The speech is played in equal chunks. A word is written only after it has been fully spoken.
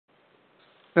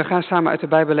We gaan samen uit de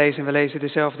Bijbel lezen en we lezen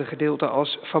dezelfde gedeelte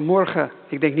als vanmorgen.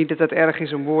 Ik denk niet dat het erg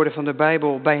is om woorden van de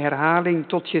Bijbel bij herhaling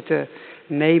tot je te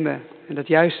nemen. En dat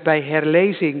juist bij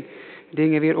herlezing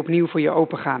dingen weer opnieuw voor je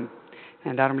open gaan.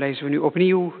 En daarom lezen we nu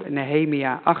opnieuw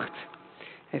Nehemia 8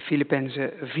 en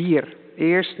Filippenzen 4.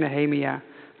 Eerst Nehemia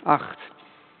 8.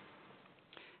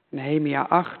 Nehemia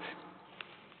 8.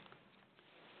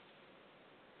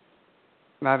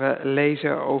 Waar we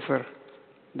lezen over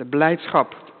de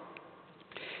blijdschap.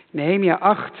 Nehemia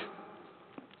 8.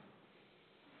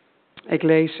 Ik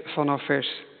lees vanaf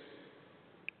vers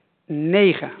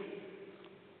 9.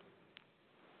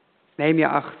 Nehemia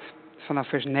 8, vanaf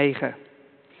vers 9.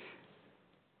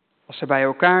 Als ze bij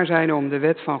elkaar zijn om de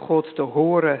wet van God te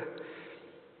horen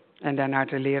en daarnaar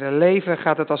te leren leven,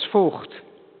 gaat het als volgt.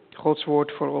 Gods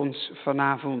woord voor ons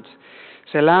vanavond.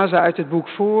 Zij lazen uit het boek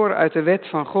voor, uit de wet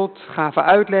van God, gaven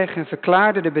uitleg en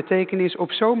verklaarden de betekenis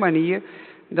op zo'n manier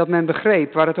dat men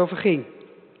begreep waar het over ging.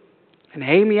 En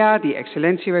Nehemia, die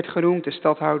excellentie werd genoemd, de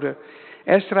stadhouder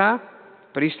Esra,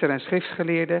 priester en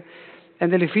schriftgeleerde, en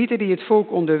de levieten die het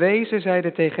volk onderwezen,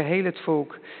 zeiden tegen heel het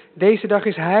volk: deze dag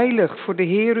is heilig voor de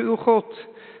Heere uw God.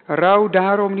 Rouw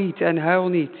daarom niet en huil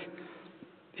niet.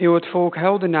 Heel het volk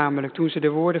huilde namelijk toen ze de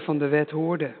woorden van de wet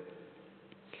hoorden.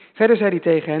 Verder zei hij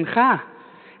tegen hen: ga,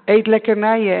 eet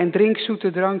lekkernijen en drink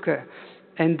zoete dranken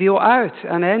en deel uit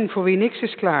aan hen voor wie niks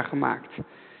is klaargemaakt.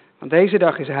 Want deze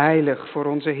dag is heilig voor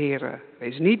onze Heere.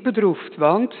 Wees niet bedroefd,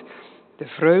 want de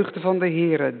vreugde van de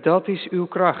Heere, dat is uw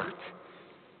kracht.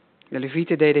 De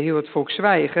levieten deden heel het volk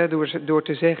zwijgen door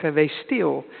te zeggen: wees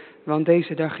stil, want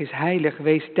deze dag is heilig.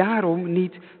 Wees daarom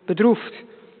niet bedroefd.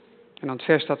 En dan het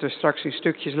vers dat we straks in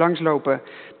stukjes langslopen.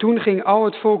 Toen ging al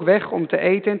het volk weg om te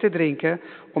eten en te drinken,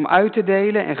 om uit te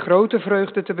delen en grote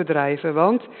vreugde te bedrijven,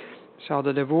 want ze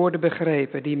hadden de woorden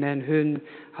begrepen die men hun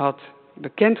had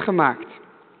bekendgemaakt.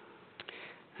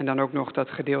 En dan ook nog dat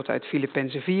gedeelte uit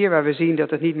Filippenzen 4, waar we zien dat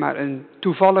het niet maar een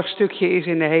toevallig stukje is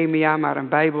in Nehemia, maar een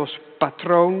Bijbels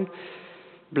patroon.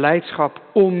 Blijdschap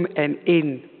om en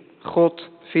in God,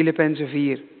 Filippenzen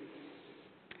 4.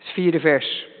 Het vierde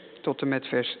vers tot en met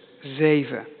vers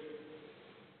 7.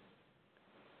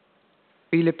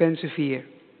 Filippenzen 4.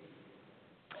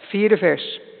 Vierde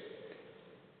vers.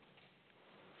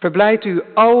 Verblijd u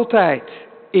altijd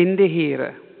in de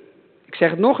Heere. Ik zeg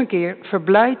het nog een keer,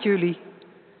 verblijd jullie.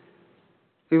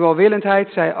 Uw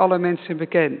welwillendheid zij alle mensen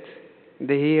bekend.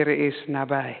 De Heere is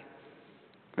nabij.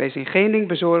 Wees in geen ding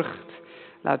bezorgd.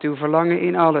 Laat uw verlangen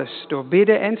in alles, door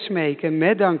bidden en smeken,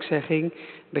 met dankzegging,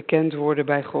 bekend worden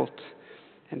bij God.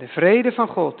 En de vrede van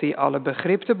God, die alle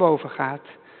begrip te boven gaat,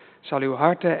 zal uw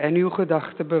harten en uw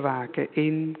gedachten bewaken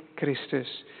in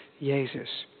Christus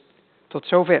Jezus. Tot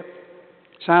zover.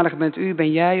 Zalig bent u,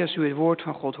 ben jij, als u het woord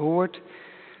van God hoort,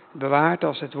 bewaard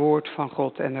als het woord van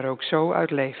God en er ook zo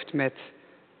uit leeft met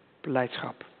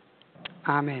blijdschap.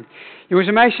 Amen. Jongens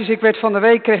en meisjes, van de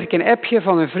week kreeg ik een appje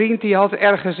van een vriend die had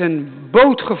ergens een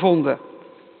boot gevonden.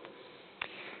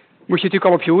 Moet je natuurlijk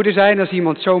al op je hoede zijn als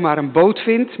iemand zomaar een boot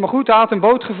vindt. Maar goed, hij had een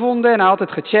boot gevonden en hij had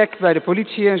het gecheckt bij de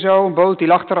politie en zo. Een boot die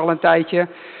lag er al een tijdje,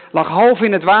 lag half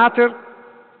in het water.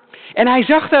 En hij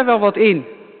zag daar wel wat in.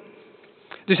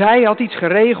 Dus hij had iets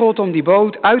geregeld om die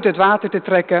boot uit het water te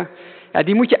trekken. Ja,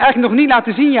 die moet je eigenlijk nog niet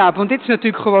laten zien, Jaap, want dit is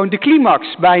natuurlijk gewoon de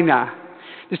climax bijna.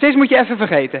 Dus deze moet je even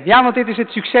vergeten. Ja, want dit is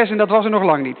het succes en dat was er nog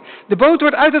lang niet. De boot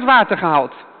wordt uit het water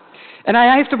gehaald. En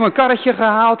hij heeft hem een karretje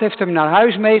gehaald, heeft hem naar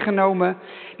huis meegenomen.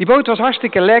 Die boot was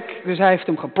hartstikke lek, dus hij heeft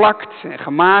hem geplakt en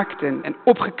gemaakt en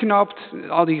opgeknapt.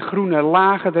 Al die groene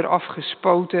lagen eraf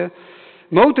gespoten.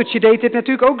 Motortje deed dit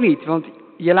natuurlijk ook niet, want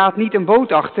je laat niet een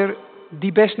boot achter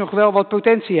die best nog wel wat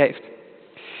potentie heeft.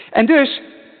 En dus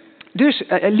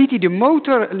liet hij de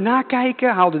motor nakijken,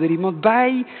 haalde er iemand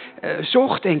bij,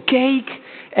 zocht en keek.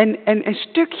 En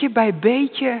stukje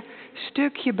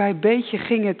bij beetje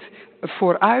ging het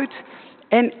vooruit.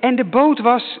 En de boot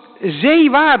was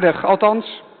zeewaardig,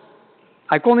 althans,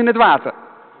 hij kon in het water.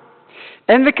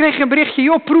 En we kregen een berichtje: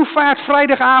 joh, proefvaart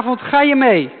vrijdagavond, ga je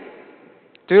mee?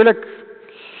 Tuurlijk.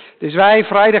 Dus wij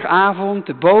vrijdagavond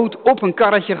de boot op een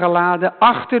karretje geladen,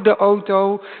 achter de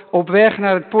auto, op weg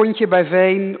naar het pontje bij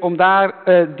Veen, om daar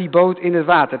die boot in het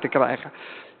water te krijgen.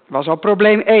 Was al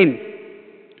probleem 1.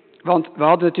 Want we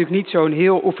hadden natuurlijk niet zo'n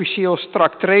heel officieel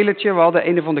strak trailertje. We hadden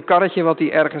een of ander karretje wat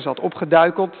hij ergens had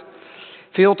opgeduikeld.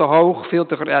 Veel te hoog,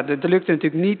 dat lukte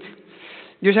natuurlijk niet.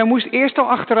 Dus hij moest eerst al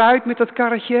achteruit met dat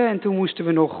karretje en toen moesten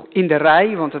we nog in de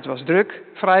rij, want het was druk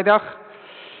vrijdag.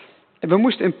 En we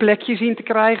moesten een plekje zien te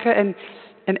krijgen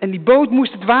en die boot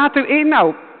moest het water in.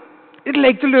 Nou, het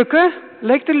leek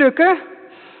te lukken.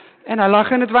 En hij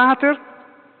lag in het water.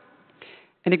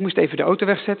 En ik moest even de auto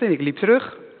wegzetten en ik liep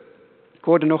terug. Ik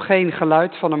hoorde nog geen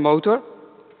geluid van een motor.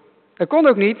 Dat kon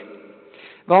ook niet.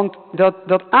 Want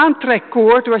dat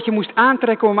aantrekkoord wat je moest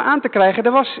aantrekken om hem aan te krijgen,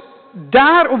 dat was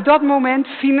daar op dat moment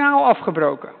finaal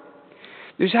afgebroken.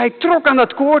 Dus hij trok aan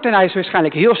dat koord en hij is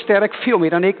waarschijnlijk heel sterk, veel meer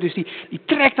dan ik. Dus die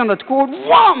trekt aan dat koord,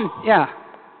 wam! Ja,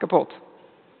 kapot.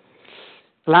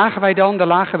 Lagen wij dan, er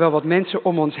lagen wel wat mensen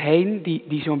om ons heen,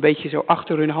 die zo'n beetje zo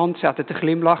achter hun hand zaten te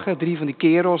glimlachen. 3 van die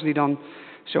kerels die dan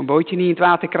zo'n bootje niet in het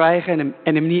water krijgen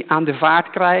en hem niet aan de vaart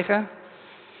krijgen.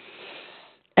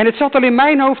 En het zat al in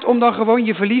mijn hoofd om dan gewoon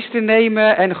je verlies te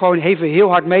nemen en gewoon even heel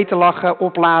hard mee te lachen,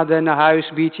 opladen, naar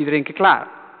huis, biertje drinken, klaar.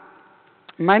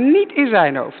 Maar niet in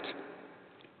zijn hoofd.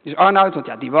 Dus Arnoud, want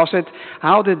ja, die was het,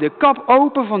 haalde de kap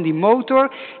open van die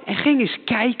motor en ging eens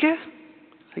kijken.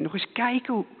 Ging nog eens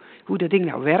kijken hoe dat ding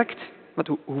nou werkt. Want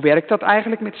hoe werkt dat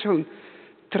eigenlijk met zo'n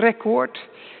trekkoord?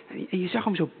 En je zag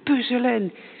hem zo puzzelen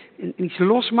en iets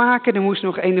losmaken. Er moest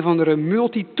nog een of andere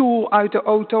multitool uit de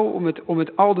auto om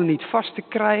het al dan niet vast te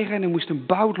krijgen. En er moest een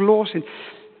bout los. En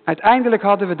uiteindelijk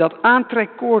hadden we dat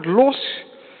aantrekkoord los.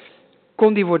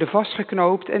 Kon die worden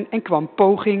vastgeknoopt en kwam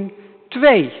poging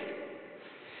 2.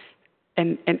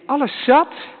 En alles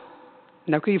zat.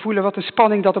 Nou kun je voelen wat een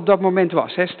spanning dat op dat moment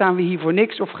was. Hè? Staan we hier voor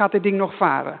niks of gaat dit ding nog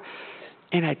varen?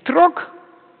 En hij trok.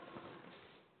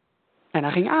 En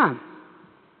hij ging aan.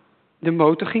 De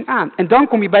motor ging aan. En dan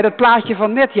kom je bij dat plaatje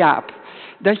van net, Jaap.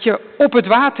 Dat je op het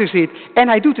water zit. En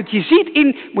hij doet het. Je ziet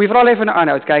moet je vooral even naar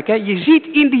Arnoud kijken. Hè? Je ziet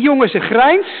in die jongen zijn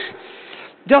grijns.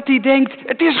 Dat hij denkt,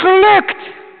 het is gelukt.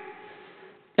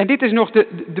 En dit is nog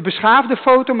de beschaafde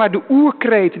foto. Maar de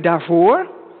oerkreet daarvoor.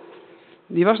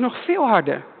 Die was nog veel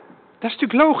harder. Dat is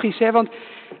natuurlijk logisch, hè. Want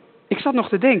ik zat nog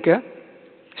te denken.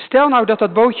 Stel nou dat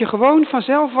dat bootje gewoon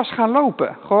vanzelf was gaan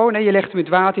lopen. Gewoon, en je legt hem in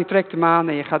het water, je trekt hem aan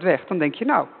en je gaat weg. Dan denk je,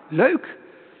 nou, leuk.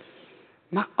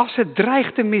 Maar als het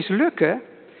dreigt te mislukken,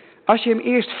 als je hem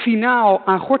eerst finaal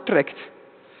aan gort trekt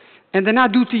en daarna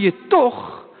doet hij het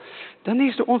toch, dan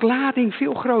is de ontlading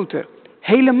veel groter.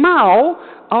 Helemaal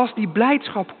als die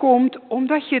blijdschap komt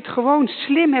omdat je het gewoon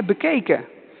slim hebt bekeken.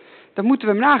 Dan moeten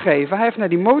we hem nageven. Hij heeft naar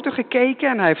die motor gekeken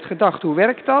en hij heeft gedacht, hoe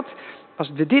werkt dat?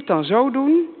 Als we dit dan zo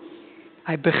doen.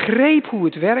 Hij begreep hoe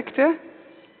het werkte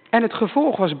en het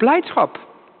gevolg was blijdschap.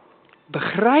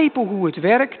 Begrijpen hoe het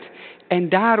werkt en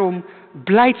daarom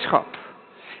blijdschap.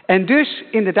 En dus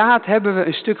inderdaad hebben we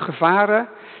een stuk gevaren.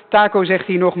 Taco zegt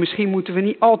hier nog, misschien moeten we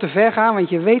niet al te ver gaan, want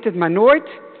je weet het maar nooit.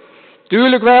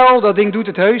 Tuurlijk wel, dat ding doet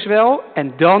het heus wel.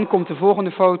 En dan komt de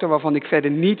volgende foto waarvan ik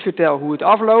verder niet vertel hoe het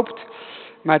afloopt.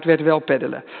 Maar het werd wel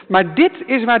peddelen. Maar dit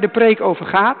is waar de preek over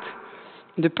gaat.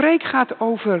 De preek gaat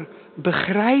over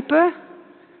begrijpen,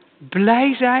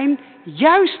 blij zijn,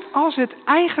 juist als het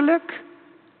eigenlijk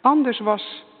anders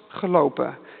was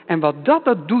gelopen. En wat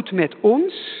dat doet met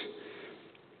ons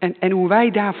en hoe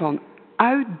wij daarvan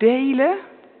uitdelen,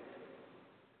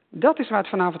 dat is waar het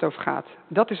vanavond over gaat.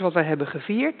 Dat is wat wij hebben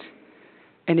gevierd.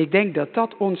 En ik denk dat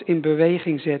dat ons in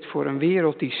beweging zet voor een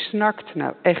wereld die snakt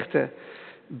naar echte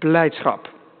blijdschap.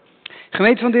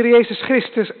 Gemeente van de Heer Jezus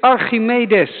Christus,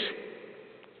 Archimedes.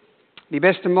 Die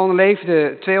beste man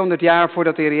leefde 200 jaar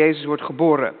voordat de Heer Jezus wordt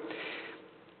geboren.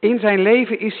 In zijn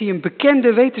leven is hij een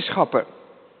bekende wetenschapper.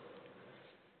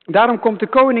 Daarom komt de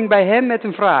koning bij hem met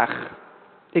een vraag.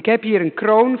 Ik heb hier een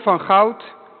kroon van goud,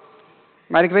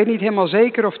 maar ik weet niet helemaal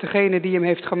zeker of degene die hem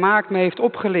heeft gemaakt me heeft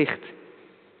opgelicht.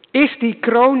 Is die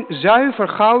kroon zuiver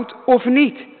goud of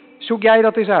niet? Zoek jij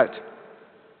dat eens uit.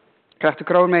 Krijgt de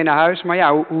kroon mee naar huis, maar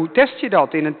ja, hoe test je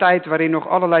dat in een tijd waarin nog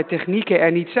allerlei technieken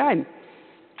er niet zijn?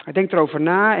 Hij denkt erover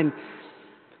na en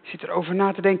zit erover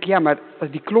na te denken, ja, maar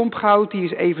die klomp goud die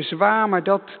is even zwaar, maar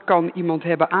dat kan iemand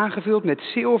hebben aangevuld met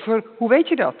zilver. Hoe weet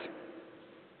je dat?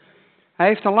 Hij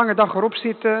heeft een lange dag erop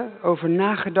zitten, over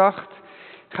nagedacht,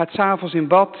 gaat 's avonds in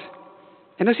bad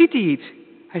en dan ziet hij iets.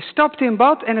 Hij stapt in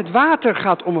bad en het water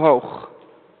gaat omhoog.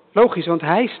 Logisch, want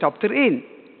hij stapt erin.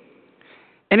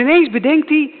 En ineens bedenkt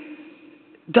hij,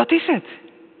 dat is het.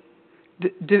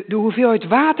 De hoeveelheid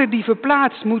water die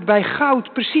verplaatst moet bij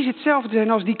goud precies hetzelfde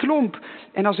zijn als die klomp.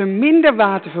 En als er minder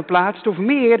water verplaatst of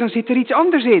meer, dan zit er iets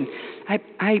anders in.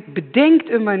 Hij bedenkt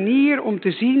een manier om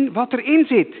te zien wat erin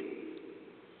zit.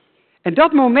 En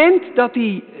dat moment dat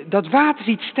hij dat water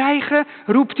ziet stijgen,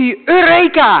 roept hij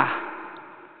Eureka!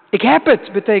 Ik heb het,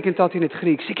 betekent dat in het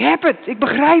Grieks. Ik heb het, ik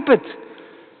begrijp het.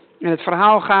 En het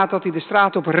verhaal gaat dat hij de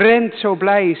straat op rent, zo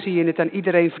blij is hij en het aan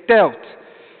iedereen vertelt.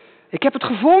 Ik heb het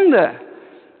gevonden.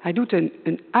 Hij doet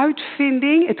een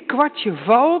uitvinding, het kwartje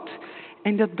valt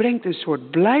en dat brengt een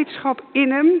soort blijdschap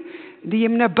in hem die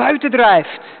hem naar buiten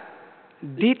drijft.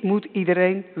 Dit moet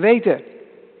iedereen weten.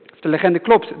 Of de legende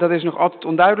klopt, dat is nog altijd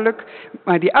onduidelijk,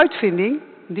 maar die uitvinding,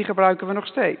 die gebruiken we nog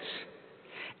steeds.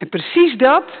 En precies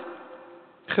dat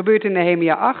gebeurt in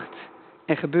Nehemia 8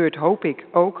 en gebeurt, hoop ik,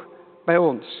 ook bij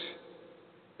ons.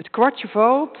 Het kwartje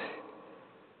valt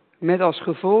met als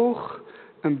gevolg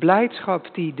een blijdschap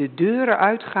die de deuren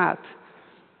uitgaat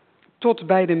tot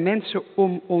bij de mensen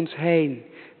om ons heen,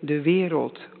 de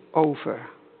wereld over.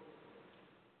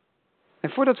 En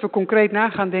voordat we concreet na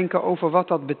gaan denken over wat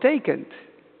dat betekent,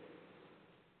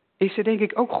 is het denk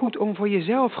ik ook goed om voor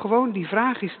jezelf gewoon die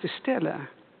vraag eens te stellen.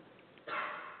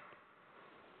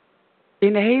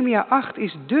 In Nehemia 8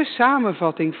 is de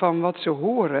samenvatting van wat ze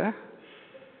horen,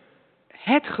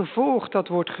 het gevolg dat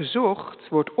wordt gezocht,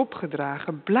 wordt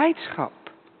opgedragen, blijdschap.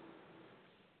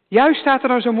 Juist staat er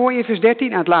dan zo mooi in vers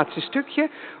 13 aan het laatste stukje,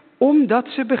 omdat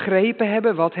ze begrepen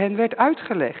hebben wat hen werd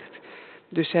uitgelegd.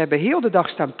 Dus ze hebben heel de dag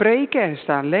staan preken en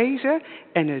staan lezen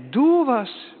en het doel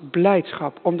was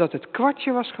blijdschap, omdat het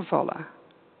kwartje was gevallen.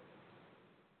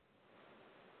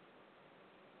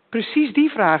 Precies die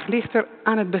vraag ligt er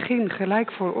aan het begin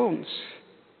gelijk voor ons,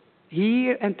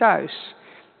 hier en thuis.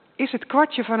 Is het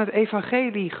kwartje van het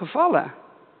evangelie gevallen?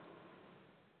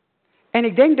 En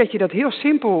ik denk dat je dat heel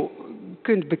simpel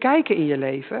kunt bekijken in je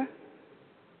leven,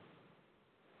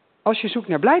 als je zoekt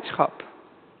naar blijdschap.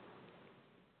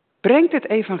 Brengt het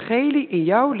evangelie in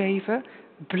jouw leven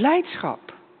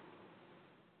blijdschap?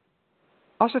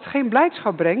 Als het geen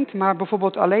blijdschap brengt, maar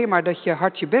bijvoorbeeld alleen maar dat je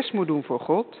hard je best moet doen voor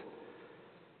God,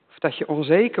 of dat je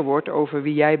onzeker wordt over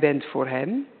wie jij bent voor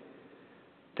hem,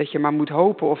 dat je maar moet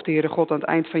hopen of de Heere God aan het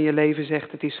eind van je leven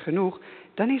zegt het is genoeg,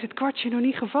 dan is het kwartje nog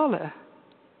niet gevallen.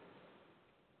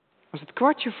 Als het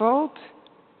kwartje valt,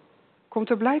 komt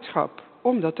er blijdschap,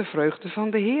 omdat de vreugde van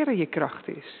de Heere je kracht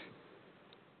is.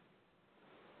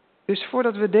 Dus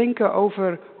voordat we denken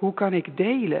over hoe kan ik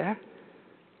delen,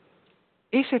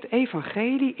 is het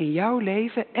evangelie in jouw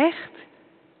leven echt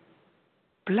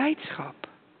blijdschap.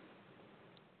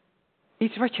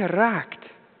 Iets wat je raakt.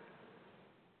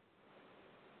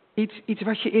 Iets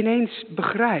wat je ineens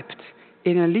begrijpt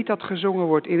in een lied dat gezongen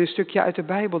wordt, in een stukje uit de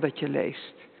Bijbel dat je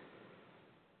leest.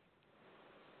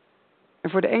 En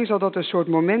voor de een zal dat een soort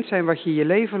moment zijn wat je je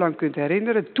leven lang kunt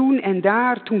herinneren. Toen en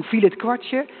daar, toen viel het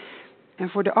kwartje. En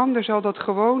voor de ander zal dat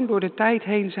gewoon door de tijd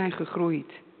heen zijn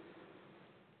gegroeid.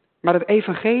 Maar het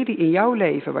evangelie in jouw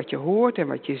leven, wat je hoort en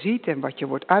wat je ziet en wat je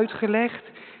wordt uitgelegd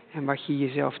en wat je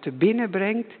jezelf te binnen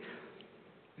brengt,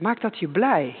 maakt dat je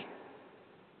blij.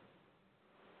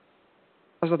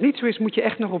 Als dat niet zo is, moet je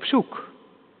echt nog op zoek.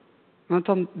 Want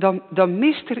dan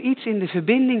mist er iets in de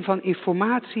verbinding van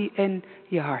informatie en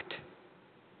je hart.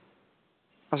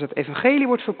 Als het evangelie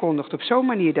wordt verkondigd op zo'n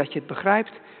manier dat je het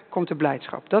begrijpt, komt er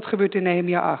blijdschap. Dat gebeurt in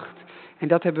Nehemia 8. En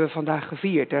dat hebben we vandaag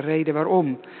gevierd. De reden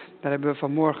waarom, daar hebben we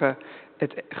vanmorgen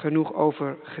het genoeg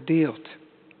over gedeeld.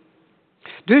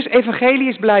 Dus evangelie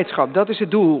is blijdschap, dat is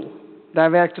het doel.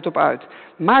 Daar werkt het op uit.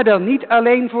 Maar dan niet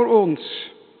alleen voor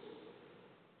ons.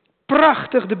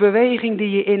 Prachtig de beweging die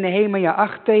je in Nehemia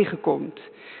 8 tegenkomt.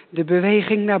 De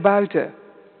beweging naar buiten.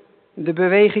 De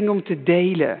beweging om te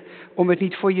delen. Om het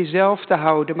niet voor jezelf te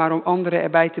houden, maar om anderen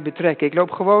erbij te betrekken. Ik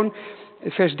loop gewoon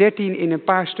vers 13 in een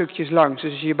paar stukjes langs.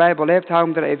 Dus als je je Bijbel hebt, hou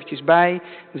hem er eventjes bij.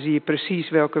 Dan zie je precies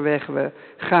welke weg we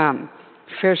gaan.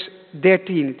 Vers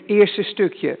 13, het eerste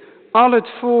stukje. Al het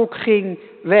volk ging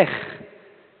weg.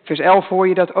 Vers 11 hoor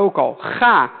je dat ook al.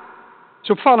 Ga. Dat is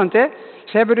opvallend, hè?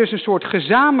 Ze hebben dus een soort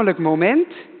gezamenlijk moment.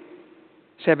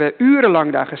 Ze hebben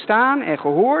urenlang daar gestaan en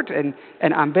gehoord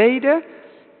en aanbeden.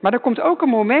 Maar er komt ook een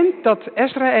moment dat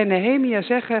Ezra en Nehemia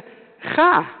zeggen,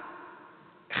 ga.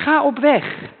 Ga op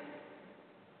weg.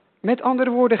 Met andere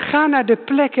woorden, ga naar de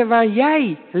plekken waar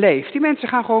jij leeft. Die mensen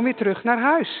gaan gewoon weer terug naar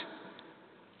huis.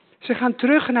 Ze gaan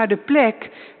terug naar de plek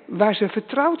waar ze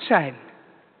vertrouwd zijn.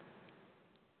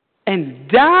 En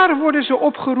daar worden ze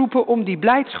opgeroepen om die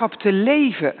blijdschap te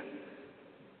leven.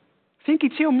 Vind ik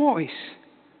iets heel moois.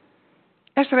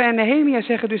 Ezra en Nehemia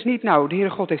zeggen dus niet, nou, de Heere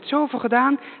God heeft zoveel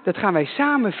gedaan, dat gaan wij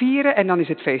samen vieren en dan is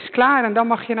het feest klaar en dan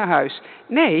mag je naar huis.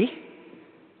 Nee,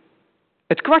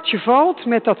 het kwartje valt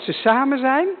met dat ze samen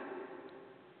zijn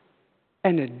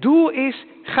en het doel is,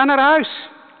 ga naar huis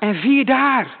en vier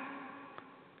daar.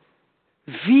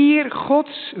 Vier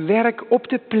Gods werk op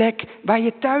de plek waar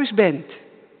je thuis bent.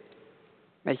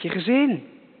 Met je gezin,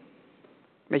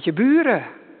 met je buren.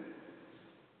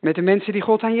 Met de mensen die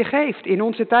God aan je geeft. In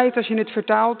onze tijd, als je het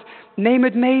vertaalt, neem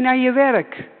het mee naar je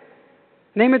werk.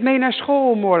 Neem het mee naar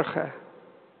school morgen.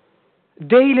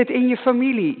 Deel het in je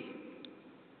familie.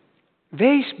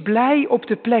 Wees blij op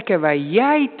de plekken waar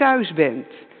jij thuis bent.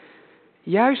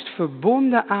 Juist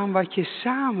verbonden aan wat je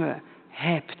samen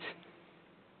hebt.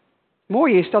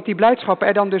 Mooi is dat die blijdschap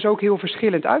er dan dus ook heel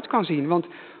verschillend uit kan zien. Want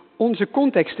onze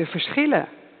contexten verschillen.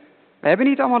 We hebben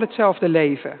niet allemaal hetzelfde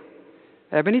leven.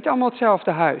 We hebben niet allemaal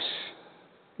hetzelfde huis.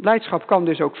 Blijdschap kan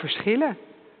dus ook verschillen.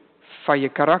 Van je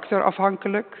karakter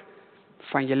afhankelijk,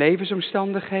 van je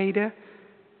levensomstandigheden,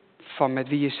 van met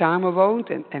wie je samenwoont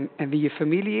en wie je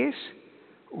familie is.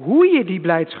 Hoe je die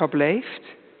blijdschap leeft,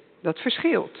 dat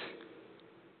verschilt.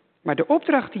 Maar de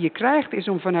opdracht die je krijgt is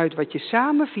om vanuit wat je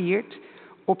samen viert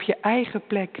op je eigen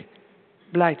plek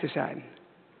blij te zijn.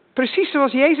 Precies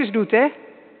zoals Jezus doet, hè?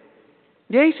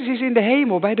 Jezus is in de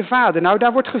hemel bij de Vader. Nou,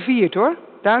 daar wordt gevierd hoor.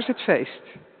 Daar is het feest.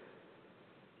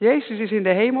 Jezus is in de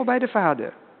hemel bij de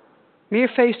Vader. Meer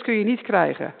feest kun je niet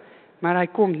krijgen. Maar hij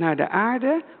komt naar de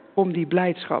aarde om die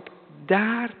blijdschap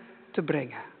daar te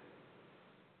brengen.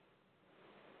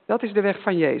 Dat is de weg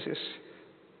van Jezus.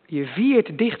 Je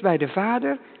viert dicht bij de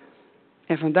Vader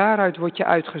en van daaruit word je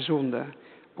uitgezonden.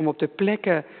 Om op de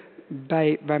plekken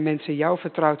waar mensen jou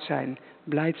vertrouwd zijn,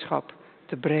 blijdschap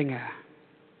te brengen.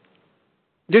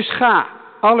 Dus ga,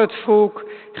 al het volk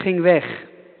ging weg.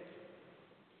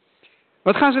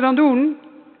 Wat gaan ze dan doen?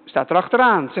 Staat er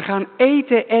achteraan. Ze gaan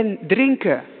eten en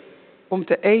drinken. Om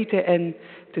te eten en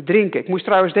te drinken. Ik moest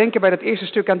trouwens denken bij dat eerste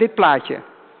stuk aan dit plaatje.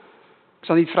 Ik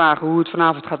zal niet vragen hoe het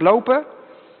vanavond gaat lopen.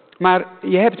 Maar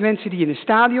je hebt mensen die in een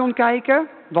stadion kijken.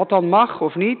 Wat dan mag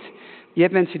of niet. Je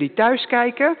hebt mensen die thuis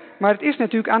kijken. Maar het is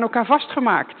natuurlijk aan elkaar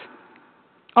vastgemaakt.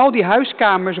 Al die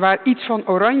huiskamers waar iets van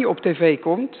oranje op tv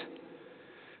komt.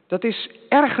 Dat is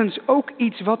ergens ook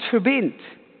iets wat verbindt.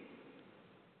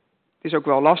 Het is ook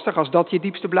wel lastig als dat je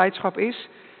diepste blijdschap is.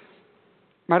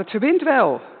 Maar het verbindt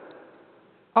wel.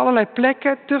 Allerlei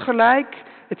plekken tegelijk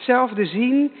hetzelfde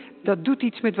zien. Dat doet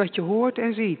iets met wat je hoort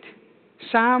en ziet.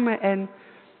 Samen en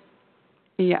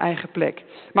in je eigen plek.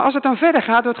 Maar als het dan verder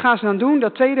gaat, wat gaan ze dan doen?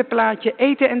 Dat tweede plaatje,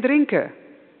 eten en drinken.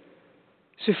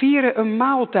 Ze vieren een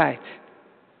maaltijd.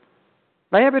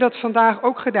 Wij hebben dat vandaag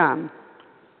ook gedaan.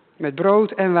 Met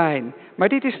brood en wijn. Maar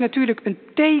dit is natuurlijk een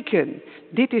teken.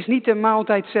 Dit is niet de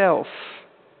maaltijd zelf.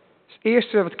 Dat is het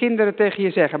eerste wat kinderen tegen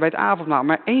je zeggen bij het avondmaal.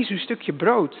 Maar één zo'n stukje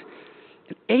brood.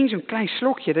 En één zo'n klein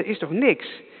slokje, dat is toch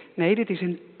niks? Nee, dit is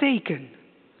een teken.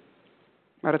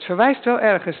 Maar het verwijst wel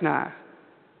ergens naar.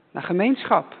 Naar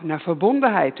gemeenschap, naar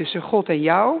verbondenheid tussen God en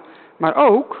jou. Maar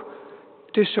ook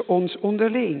tussen ons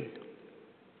onderling.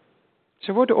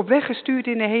 Ze worden op weg gestuurd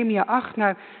in Nehemia 8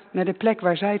 naar de plek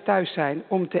waar zij thuis zijn.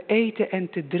 Om te eten en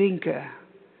te drinken.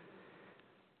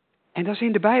 En dat is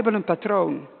in de Bijbel een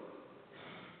patroon.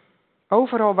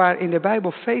 Overal waar in de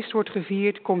Bijbel feest wordt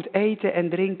gevierd, komt eten en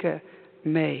drinken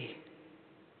mee.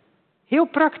 Heel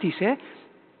praktisch, hè?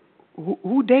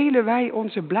 Hoe delen wij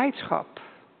onze blijdschap?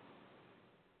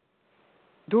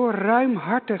 Door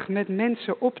ruimhartig met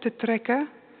mensen op te trekken,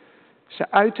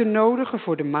 ze uit te nodigen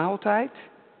voor de maaltijd,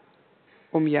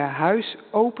 om je huis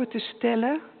open te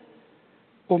stellen,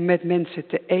 om met mensen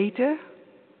te eten,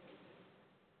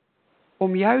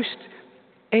 om juist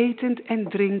etend en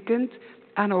drinkend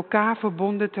aan elkaar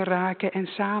verbonden te raken en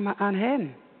samen aan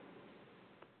hen.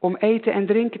 Om eten en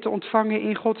drinken te ontvangen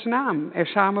in Gods naam, er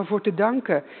samen voor te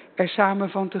danken, er samen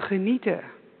van te genieten.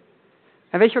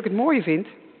 En weet je wat ik het mooie vind?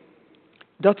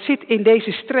 Dat zit in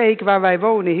deze streek waar wij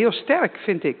wonen heel sterk,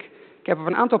 vind ik. Ik heb op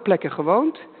een aantal plekken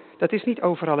gewoond. Dat is niet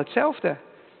overal hetzelfde.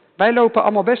 Wij lopen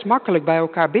allemaal best makkelijk bij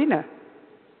elkaar binnen.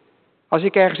 Als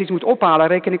ik ergens iets moet ophalen,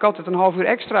 reken ik altijd een half uur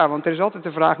extra. Want er is altijd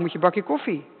de vraag, moet je een bakje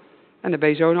koffie? En dan ben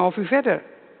je zo een half uur verder.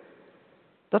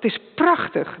 Dat is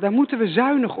prachtig, daar moeten we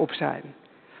zuinig op zijn.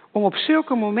 Om op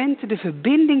zulke momenten de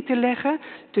verbinding te leggen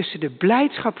tussen de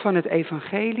blijdschap van het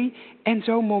evangelie en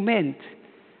zo'n moment.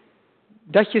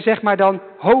 Dat je zeg maar dan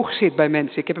hoog zit bij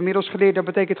mensen. Ik heb inmiddels geleerd, dat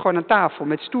betekent gewoon aan tafel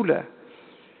met stoelen.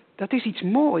 Dat is iets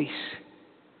moois.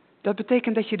 Dat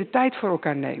betekent dat je de tijd voor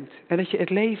elkaar neemt en dat je het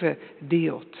leven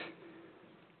deelt.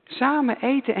 Samen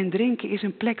eten en drinken is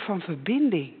een plek van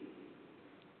verbinding.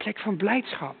 Een plek van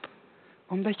blijdschap.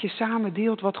 Omdat je samen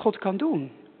deelt wat God kan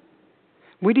doen.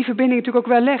 Moet je die verbinding natuurlijk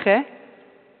ook wel leggen, hè?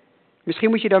 Misschien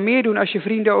moet je dan meer doen als je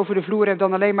vrienden over de vloer hebt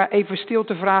dan alleen maar even stil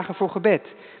te vragen voor gebed.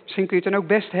 Misschien kun je het dan ook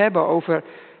best hebben over,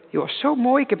 joh, zo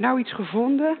mooi, ik heb nou iets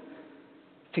gevonden.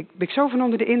 Ben ik zo van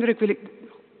onder de indruk, ik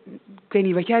weet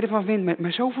niet wat jij ervan vindt,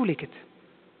 maar zo voel ik het.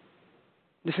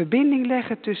 De verbinding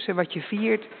leggen tussen wat je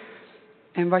viert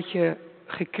en wat je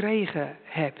gekregen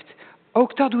hebt.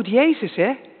 Ook dat doet Jezus,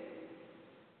 hè?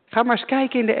 Ga maar eens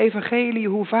kijken in de evangelie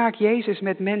hoe vaak Jezus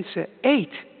met mensen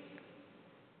eet.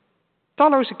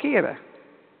 Talloze keren.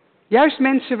 Juist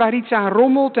mensen waar iets aan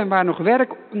rommelt en waar nog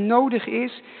werk nodig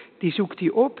is, die zoekt hij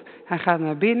op. Hij gaat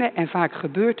naar binnen en vaak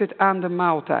gebeurt het aan de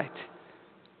maaltijd.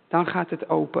 Dan gaat het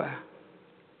open.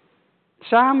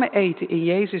 Samen eten in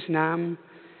Jezus' naam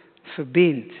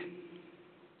verbindt.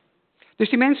 Dus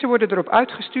die mensen worden erop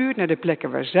uitgestuurd naar de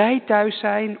plekken waar zij thuis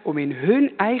zijn, om in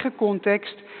hun eigen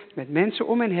context, met mensen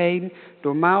om hen heen,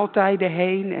 door maaltijden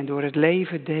heen en door het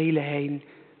leven delen heen,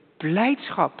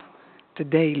 blijdschap te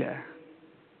delen.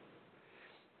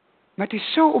 Maar het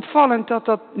is zo opvallend dat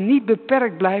dat niet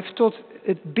beperkt blijft tot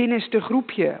het binnenste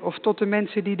groepje of tot de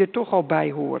mensen die er toch al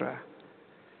bij horen.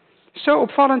 Zo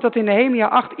opvallend dat in Nehemia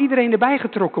 8 iedereen erbij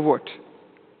getrokken wordt.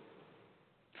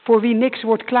 Voor wie niks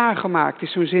wordt klaargemaakt,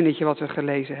 is zo'n zinnetje wat we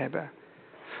gelezen hebben.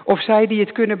 Of zij die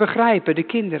het kunnen begrijpen, de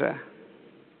kinderen.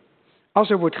 Als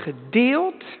er wordt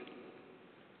gedeeld,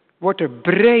 wordt er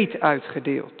breed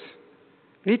uitgedeeld.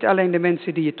 Niet alleen de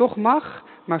mensen die je toch mag,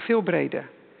 maar veel breder.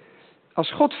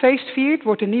 Als God feest viert,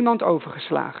 wordt er niemand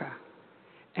overgeslagen.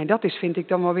 En dat is, vind ik,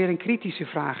 dan wel weer een kritische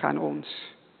vraag aan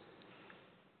ons.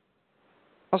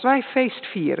 Als wij feest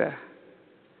vieren,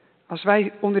 als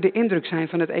wij onder de indruk zijn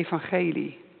van het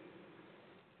evangelie,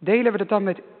 delen we dat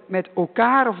dan met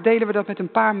elkaar of delen we dat met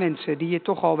een paar mensen die je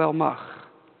toch al wel mag?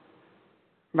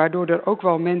 Waardoor er ook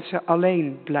wel mensen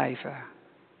alleen blijven.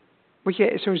 Moet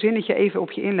je zo'n zinnetje even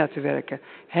op je in laten werken.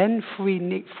 Hen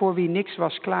voor wie niks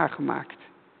was klaargemaakt.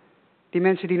 Die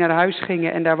mensen die naar huis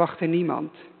gingen en daar wachtte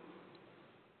niemand.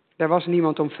 Daar was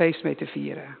niemand om feest mee te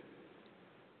vieren.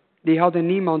 Die hadden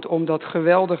niemand om dat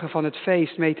geweldige van het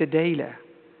feest mee te delen.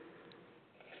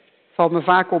 Valt me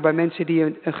vaak op bij mensen die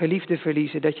een geliefde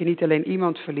verliezen, dat je niet alleen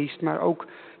iemand verliest, maar ook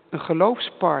een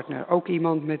geloofspartner. Ook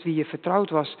iemand met wie je vertrouwd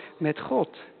was met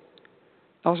God.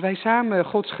 Als wij samen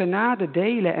Gods genade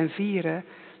delen en vieren,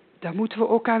 dan moeten we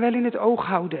elkaar wel in het oog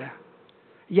houden.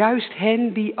 Juist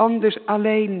hen die anders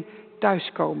alleen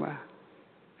thuiskomen.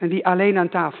 En die alleen aan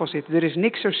tafel zitten. Er is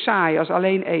niks zo saai als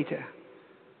alleen eten.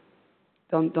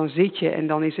 Dan zit je en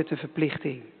dan is het een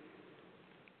verplichting.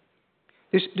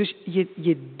 Dus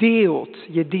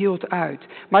je deelt uit.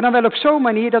 Maar dan wel op zo'n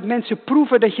manier dat mensen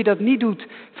proeven dat je dat niet doet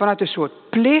vanuit een soort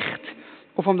plicht.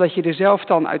 Of omdat je er zelf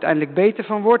dan uiteindelijk beter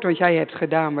van wordt, want jij hebt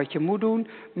gedaan wat je moet doen.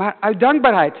 Maar uit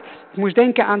dankbaarheid. Ik moest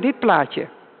denken aan dit plaatje.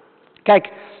 Kijk,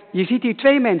 je ziet hier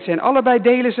twee mensen en allebei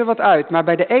delen ze wat uit. Maar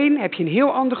bij de een heb je een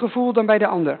heel ander gevoel dan bij de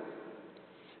ander.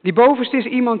 Die bovenste is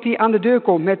iemand die aan de deur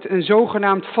komt met een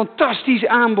zogenaamd fantastisch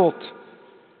aanbod.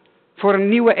 Voor een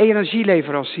nieuwe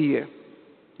energieleverancier.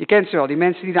 Je kent ze wel, die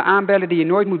mensen die dan aanbellen die je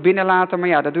nooit moet binnenlaten. Maar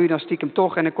ja, dat doe je dan stiekem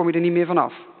toch en dan kom je er niet meer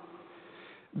vanaf.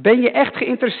 Ben je echt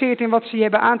geïnteresseerd in wat ze je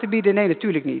hebben aan te bieden? Nee,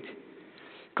 natuurlijk niet.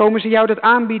 Komen ze jou dat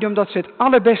aanbieden omdat ze het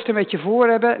allerbeste met je voor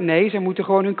hebben? Nee, ze moeten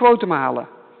gewoon hun quotum halen.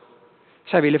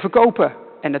 Zij willen verkopen.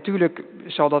 En natuurlijk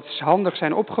zal dat handig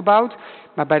zijn opgebouwd.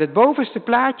 Maar bij het bovenste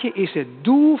plaatje is het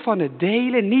doel van het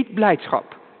delen niet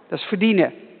blijdschap. Dat is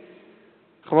verdienen.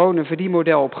 Gewoon een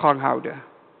verdienmodel op gang houden.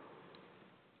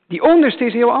 Die onderste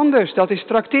is heel anders. Dat is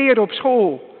trakteren op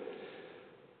school.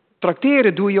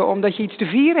 Trakteren doe je omdat je iets te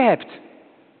vieren hebt.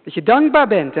 Dat je dankbaar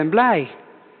bent en blij.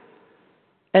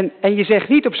 En je zegt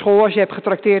niet op school als je hebt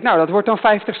getrakteerd, nou dat wordt dan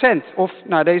 50 cent. Of,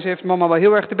 nou deze heeft mama wel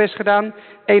heel erg de best gedaan,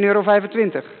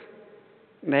 1,25 €.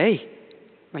 Nee,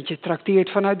 want je trakteert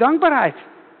vanuit dankbaarheid.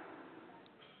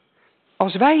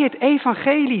 Als wij het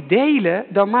evangelie delen,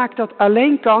 dan maakt dat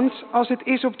alleen kans als het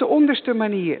is op de onderste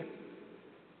manier.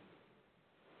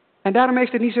 En daarom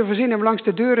heeft het niet zoveel zin om langs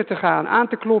de deuren te gaan, aan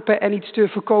te kloppen en iets te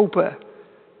verkopen.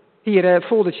 Hier,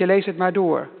 foldertje, lees het maar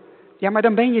door. Ja, maar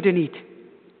dan ben je er niet.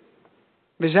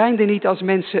 We zijn er niet als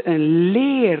mensen een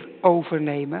leer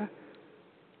overnemen.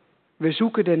 We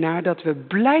zoeken ernaar dat we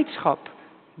blijdschap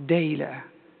delen.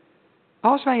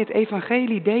 Als wij het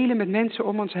evangelie delen met mensen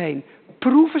om ons heen,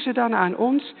 proeven ze dan aan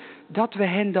ons dat we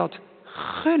hen dat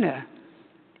gunnen.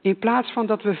 In plaats van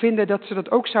dat we vinden dat ze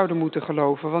dat ook zouden moeten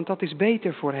geloven, want dat is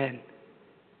beter voor hen.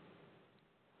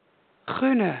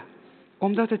 Gunnen,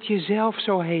 omdat het jezelf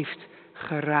zo heeft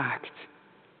geraakt.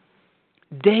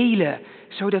 Delen,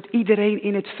 zodat iedereen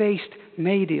in het feest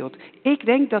meedeelt. Ik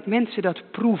denk dat mensen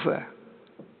dat proeven.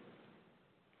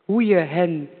 Hoe je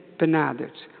hen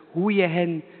benadert, hoe je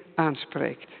hen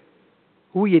aanspreekt,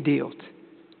 hoe je deelt.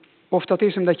 Of dat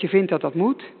is omdat je vindt dat dat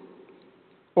moet,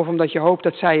 of omdat je hoopt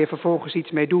dat zij er vervolgens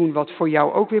iets mee doen wat voor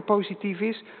jou ook weer positief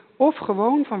is, of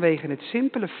gewoon vanwege het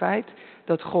simpele feit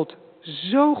dat God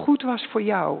zo goed was voor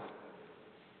jou.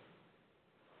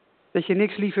 Dat je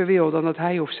niks liever wil dan dat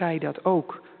hij of zij dat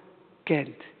ook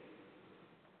kent.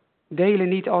 Delen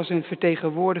niet als een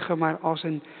vertegenwoordiger, maar als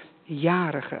een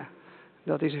jarige.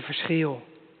 Dat is een verschil.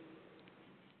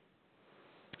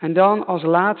 En dan als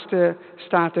laatste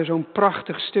staat er zo'n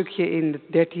prachtig stukje in het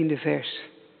 13e vers.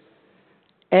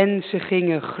 En ze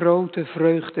gingen grote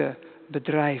vreugde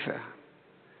bedrijven.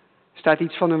 Er staat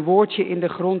iets van een woordje in de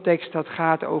grondtekst dat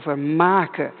gaat over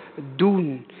maken,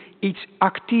 doen, iets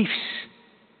actiefs.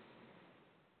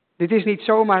 Dit is niet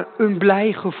zomaar een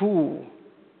blij gevoel.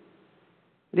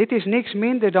 Dit is niks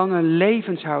minder dan een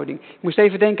levenshouding. Ik moest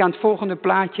even denken aan het volgende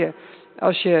plaatje.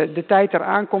 Als je de tijd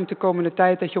eraan komt, de komende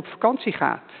tijd dat je op vakantie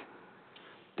gaat.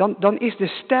 Dan is de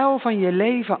stijl van je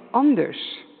leven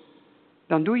anders.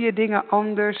 Dan doe je dingen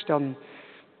anders, dan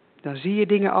zie je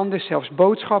dingen anders. Zelfs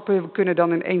boodschappen kunnen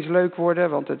dan ineens leuk worden,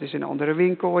 want het is een andere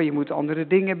winkel. Je moet andere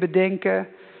dingen bedenken.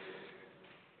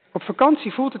 Op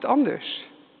vakantie voelt het anders.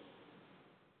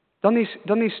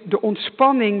 Dan is de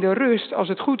ontspanning, de rust, als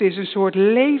het goed is, een soort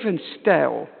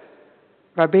levensstijl.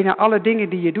 Waarbinnen alle dingen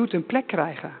die je doet een plek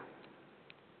krijgen.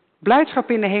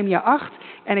 Blijdschap in Nehemia 8,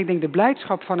 en ik denk de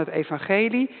blijdschap van het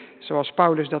evangelie, zoals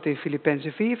Paulus dat in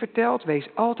Filippenzen 4 vertelt, wees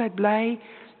altijd blij,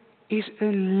 is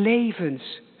een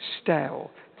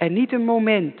levensstijl. En niet een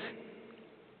moment.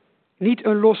 Niet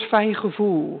een los fijn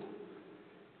gevoel.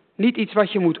 Niet iets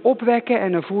wat je moet opwekken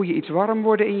en dan voel je iets warm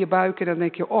worden in je buik en dan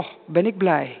denk je, oh, ben ik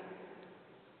blij.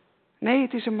 Nee,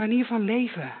 het is een manier van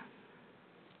leven.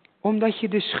 Omdat je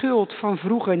de schuld van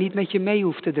vroeger niet met je mee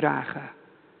hoeft te dragen.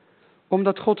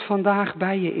 Omdat God vandaag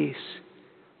bij je is.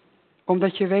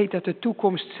 Omdat je weet dat de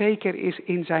toekomst zeker is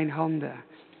in zijn handen.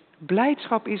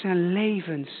 Blijdschap is een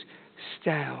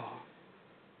levensstijl.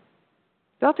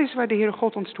 Dat is waar de Heere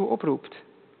God ons toe oproept.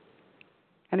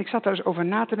 En ik zat daar eens over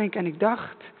na te denken en ik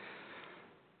dacht,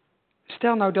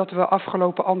 stel nou dat we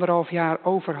afgelopen 1,5 jaar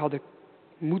over hadden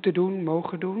moeten doen,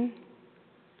 mogen doen.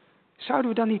 Zouden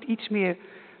we dan niet iets meer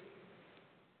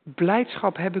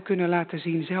blijdschap hebben kunnen laten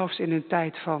zien, zelfs in een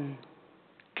tijd van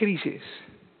crisis?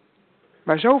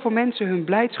 Waar zoveel mensen hun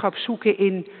blijdschap zoeken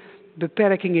in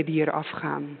beperkingen die eraf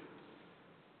gaan.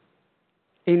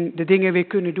 In de dingen weer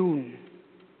kunnen doen.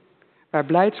 Waar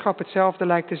blijdschap hetzelfde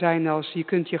lijkt te zijn als je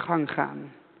kunt je gang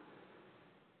gaan.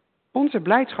 Onze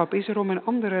blijdschap is er om een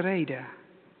andere reden.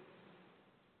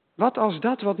 Wat als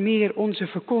dat wat meer onze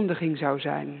verkondiging zou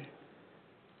zijn?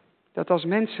 Dat als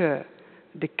mensen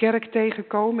de kerk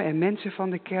tegenkomen en mensen van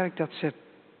de kerk, dat ze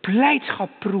blijdschap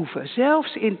proeven,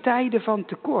 zelfs in tijden van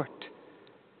tekort.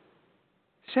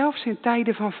 Zelfs in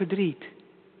tijden van verdriet.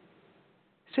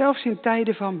 Zelfs in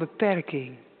tijden van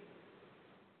beperking.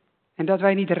 En dat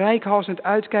wij niet reikhalzend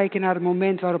uitkijken naar het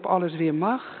moment waarop alles weer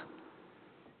mag,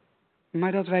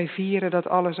 maar dat wij vieren dat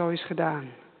alles al is gedaan.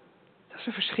 Dat is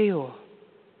een verschil.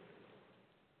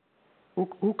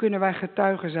 Hoe kunnen wij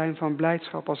getuigen zijn van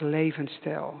blijdschap als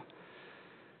levensstijl?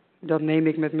 Dat neem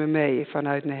ik met me mee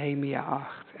vanuit Nehemia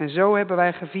 8. En zo hebben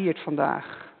wij gevierd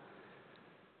vandaag.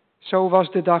 Zo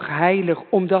was de dag heilig,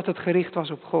 omdat het gericht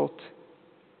was op God.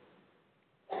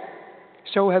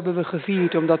 Zo hebben we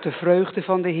gevierd, omdat de vreugde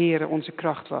van de Heere onze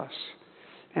kracht was.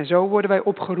 En zo worden wij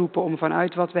opgeroepen om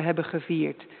vanuit wat we hebben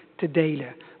gevierd te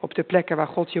delen. Op de plekken waar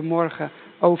God je morgen,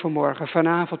 overmorgen,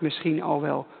 vanavond misschien al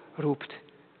wel roept.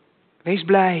 Wees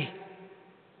blij.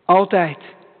 Altijd.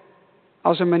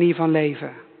 Als een manier van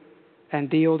leven. En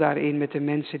deel daarin met de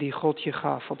mensen die God je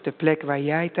gaf. Op de plek waar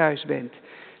jij thuis bent.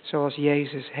 Zoals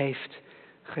Jezus heeft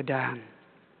gedaan.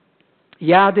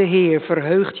 Ja, de Heer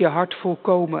verheugt je hart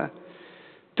volkomen.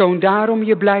 Toon daarom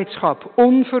je blijdschap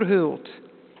onverhuld.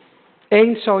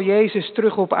 Eens zal Jezus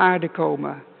terug op aarde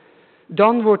komen.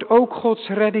 Dan wordt ook Gods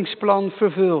reddingsplan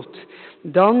vervuld.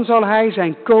 Dan zal hij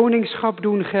zijn koningschap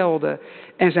doen gelden.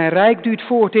 En zijn rijk duurt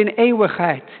voort in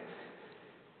eeuwigheid.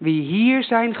 Wie hier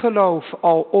zijn geloof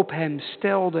al op hem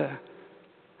stelde,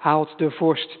 haalt de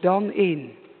vorst dan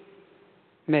in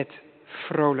met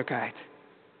vrolijkheid.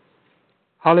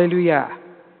 Halleluja.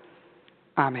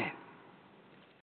 Amen.